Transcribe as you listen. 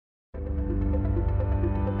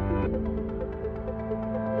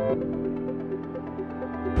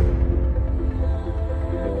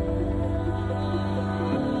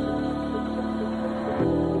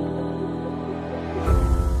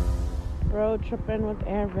road tripping with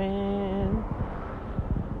Aaron.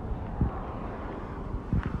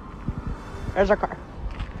 There's our car.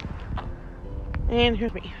 And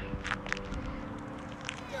here's me.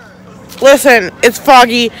 Listen, it's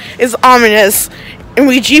foggy, it's ominous, and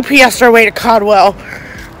we GPS'd our way to Codwell,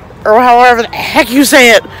 or however the heck you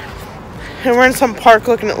say it. And we're in some park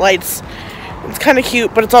looking at lights. It's kind of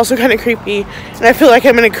cute, but it's also kind of creepy. And I feel like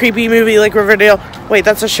I'm in a creepy movie like Riverdale. Wait,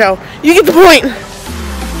 that's a show. You get the point!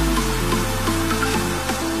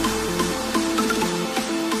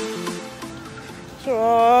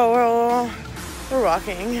 So, we're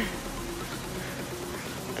walking.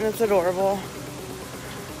 And it's adorable.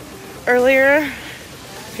 Earlier,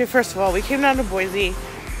 okay, first of all, we came down to Boise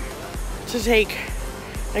to take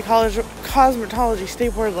a college cosmetology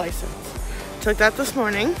stateboard license. Took that this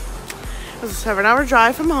morning. It was a 7-hour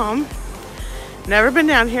drive from home. Never been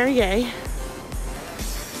down here, yay.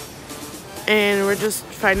 And we're just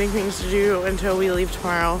finding things to do until we leave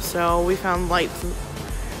tomorrow. So we found lights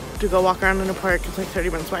to go walk around in a park. It's like 30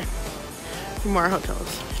 minutes away from where our hotel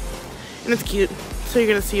is. And it's cute. So you're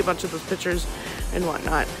gonna see a bunch of those pictures and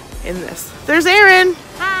whatnot in this. There's Erin!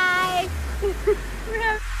 Hi!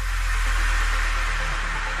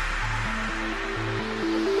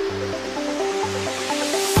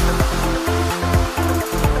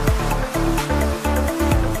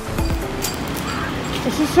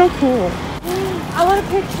 This is so cool. I want a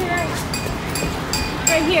picture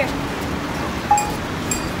right here.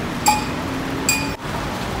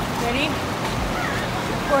 Ready?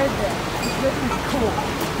 Gorgeous. This is cool.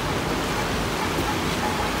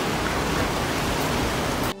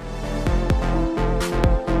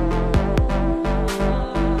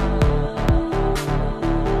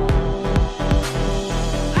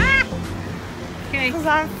 Because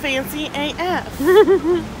I'm fancy AF.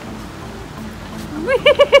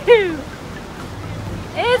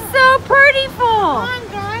 It's so prettyful. Come on,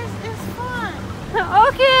 guys. It's fun.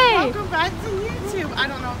 Okay. Welcome back to YouTube. I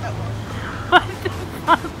don't know what that was.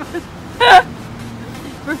 What the fuck?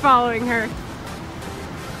 We're following her.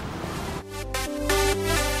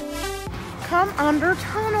 Come under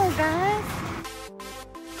tunnel, guys.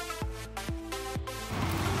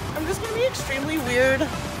 I'm just going to be extremely weird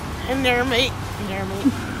and narrate.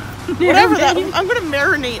 Whatever that, I'm gonna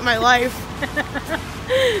marinate my life.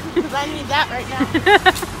 Because I need that right now.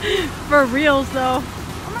 For reals though.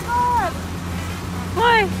 Oh my god.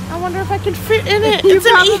 Why? I wonder if I can fit in it. You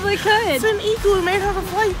probably could. It's an igloo made out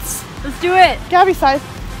of lights. Let's do it. Gabby size.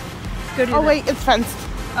 Let's go do Oh that. wait, it's fenced.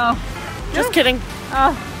 Oh. Just kidding.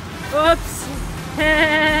 Oh. Whoops.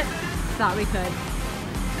 Thought we could.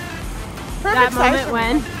 Perfect That moment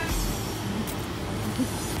when.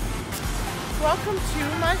 Welcome to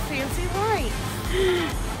my fancy life.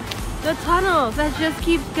 The tunnel that just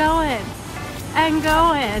keeps going and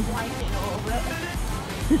going.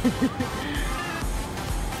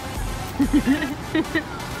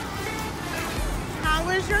 How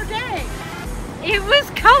was your day? It was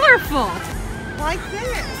colorful. Like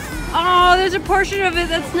this. Oh, there's a portion of it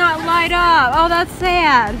that's not light up. Oh, that's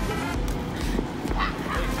sad.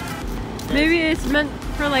 Maybe it's meant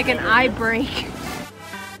for like an eye break.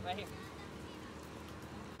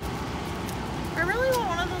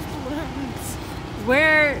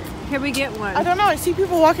 Where can we get one? I don't know. I see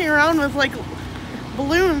people walking around with like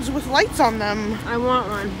balloons with lights on them. I want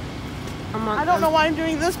one. I don't know why I'm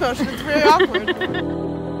doing this motion. It's very awkward.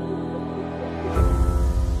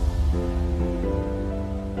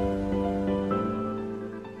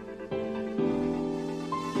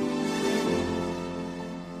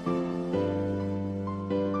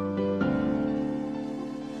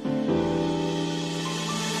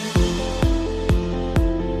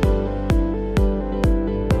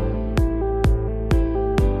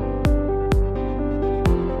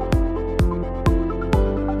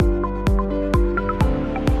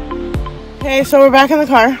 Okay, so we're back in the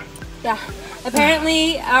car. Yeah.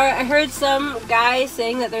 Apparently, I heard some guy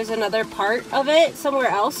saying that there's another part of it somewhere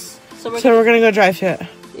else. So we're gonna go drive to it.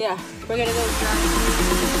 Yeah, we're gonna go drive.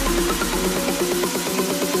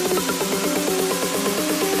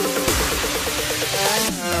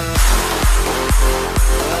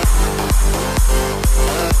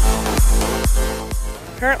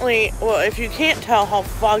 Currently, well, if you can't tell how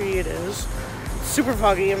foggy it is, it's super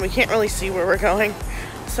foggy and we can't really see where we're going.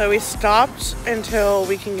 So we stopped until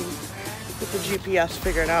we can get the GPS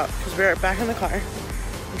figured out because we're back in the car.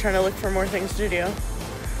 I'm trying to look for more things to do,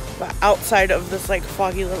 but outside of this like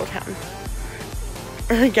foggy little town.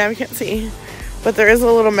 Gabby can't see, but there is a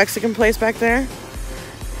little Mexican place back there.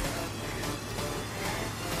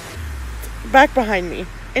 Back behind me.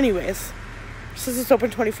 Anyways, since it's open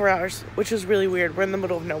 24 hours, which is really weird. We're in the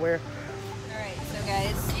middle of nowhere.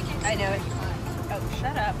 guys. I know it. Oh,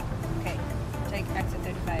 shut up. Okay, take exit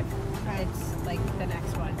 35. It's like the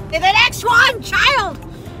next one. The next one, child!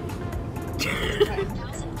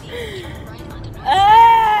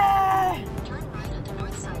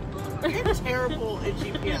 You're terrible at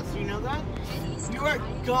GPS, you know that? You are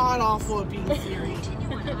god-awful at being Siri.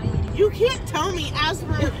 You can't tell me as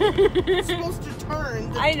we're supposed to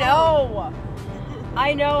turn. I know.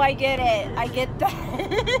 I know, I get it. I get that.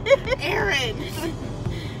 Aaron!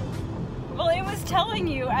 Well, it was telling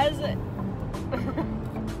you as it...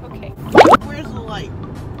 Okay. Where's the light?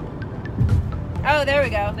 Oh, there we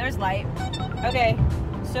go. There's light. Okay.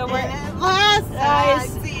 So we're...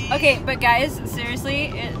 Guys. Okay, but guys, seriously,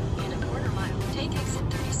 In a quarter mile, take exit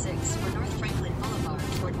 36 for North Franklin Boulevard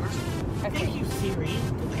toward Murphy. Thank you, Siri.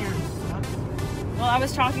 Aaron sucks. Well, I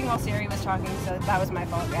was talking while Siri was talking, so that was my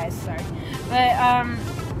fault, guys. Sorry. But,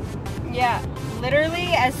 yeah. Literally,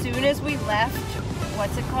 as soon as we left,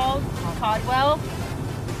 what's it called? Caldwell,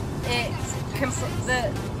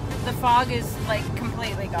 the fog is, like,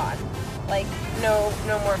 completely gone. Like, no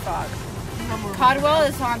more fog. Caldwell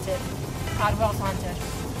is haunted. Caldwell's haunted.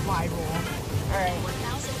 Bible. Alright.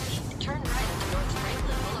 1,000 feet, turn right onto North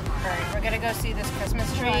Franklin Boulevard. Alright, we're gonna go see this Christmas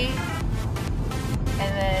tree.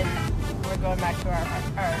 And then we're going back to our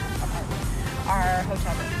hotel room.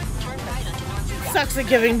 Turn right onto North Sucks at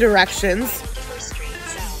giving directions. 51st Street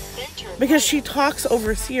south, then turn Because she talks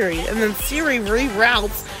over Siri, and then Siri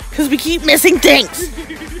reroutes because we keep missing things.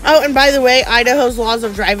 Oh, and by the way, Idaho's laws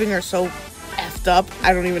of driving are so effed up,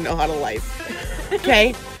 I don't even know how to life.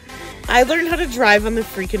 Okay? I learned how to drive on the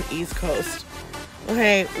freaking East Coast.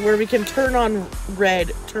 Okay, where we can turn on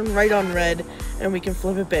red, turn right on red, and we can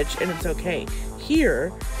flip a bitch, and it's okay.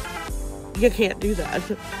 Here, you can't do that.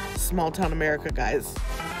 Small town America, guys.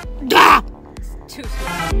 Gah! Too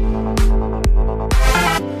small.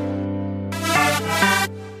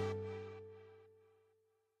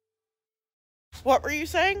 What were you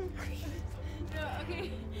saying? No, okay.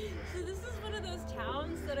 So this is one of those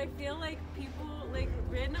towns that I feel like people, like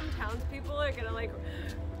random townspeople are gonna like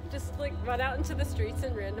just like run out into the streets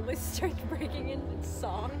and randomly start breaking into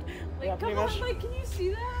song. Like, Yeah, come pretty on, much. like, can you see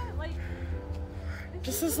that? Like,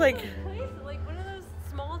 This it's is like- a place, like one of those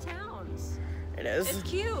small towns. It is. It's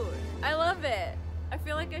cute. I love it. I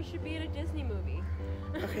feel like I should be in a Disney movie.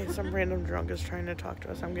 Okay, some random drunk is trying to talk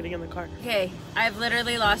to us. I'm getting in the car. Okay, I've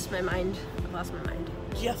literally lost my mind. I've lost my mind.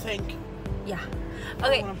 You think? Yeah. I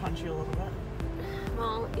Okay. want to punch you a little bit.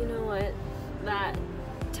 Well, you know what? That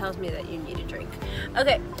tells me that you need a drink.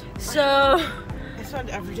 Okay, so I spend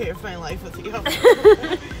every day of my life with you.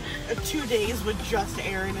 2 days with just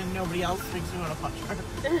Aaron and nobody else makes me want to punch her.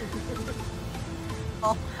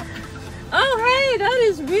 oh hey, that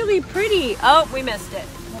is really pretty. Oh, we missed it.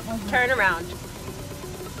 Turn around.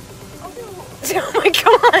 Oh my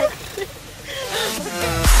god.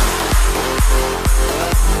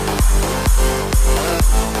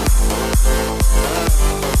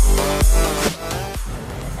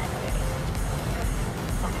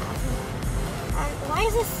 Why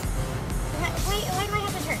is this? Why do I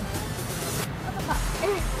have to turn? What the fuck? I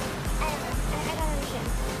don't understand.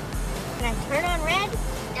 Can I turn on red?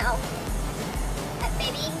 No.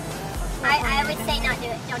 Baby, I would say not do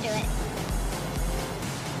it. Don't do it.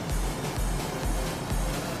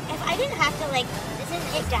 If I didn't have to, like,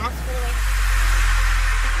 isn't it gas for the way?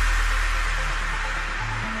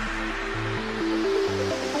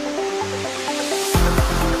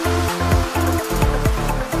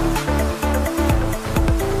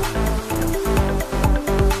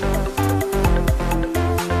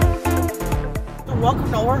 The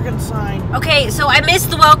welcome to Oregon sign. Okay, so I missed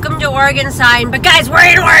the welcome to Oregon sign, but guys, we're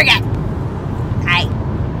in Oregon. Hi.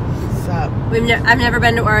 What's up? I've never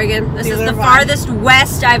been to Oregon. This is Neither the have I. farthest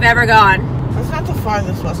west I've ever gone. That's not the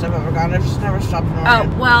farthest west I've ever gone. I've just never stopped in Oh,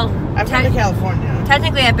 Oregon. well, I've been to California.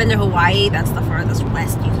 technically I've been to Hawaii. That's the farthest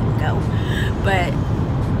west you can go. But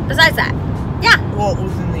besides that, yeah. Well,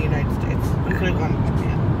 within the United States. We could have gone to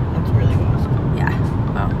Japan. That's really west. Yeah.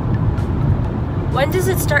 Well, when does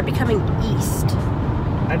it start becoming east?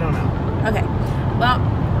 I don't know. Okay. Well,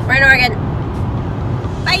 we're in Oregon.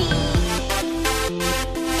 Bye.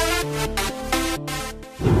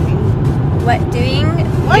 What doing?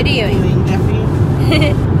 Videoing. Doing, Jeffy?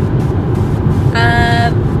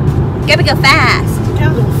 Gaby, go fast.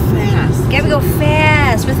 Gotta go fast. Gaby, go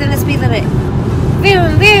fast within the speed limit.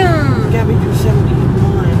 Boom, boom. Gabby do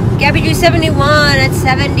 71. Gaby, do 71 at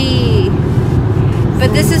 70.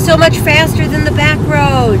 But this is so much faster than the back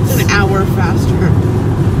roads. An hour faster.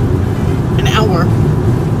 An hour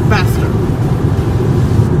faster.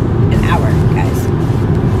 An hour, guys.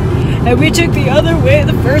 And we took the other way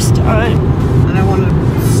the first time. And I wanted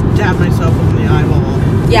stabbed myself in the eyeball.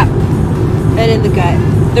 Yeah. And in the gut.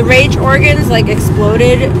 The rage organs like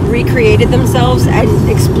exploded, recreated themselves, and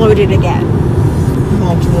exploded again.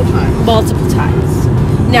 Multiple times. Multiple times.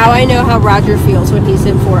 Now I know how Roger feels when he's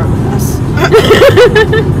in forum with us.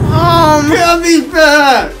 Gaby's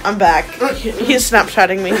back! I'm back. He's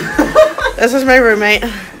Snapchatting me. This is my roommate.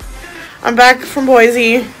 I'm back from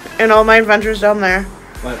Boise and all my adventures down there.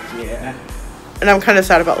 But yeah. And I'm kind of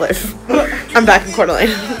sad about life. I'm back in Coeur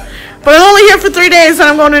d'Alene. But I'm only here for 3 days and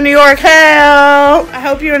I'm going to New York. Hell! I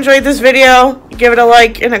hope you enjoyed this video. Give it a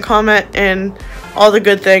like and a comment and all the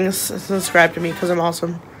good things. Subscribe to me because I'm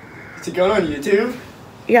awesome. Is it going on YouTube?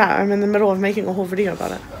 Yeah, I'm in the middle of making a whole video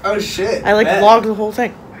about it. Oh shit. I like Bet. vlogged the whole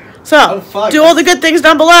thing. So, Oh, fuck. do all the good things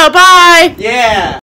down below. Bye! Yeah!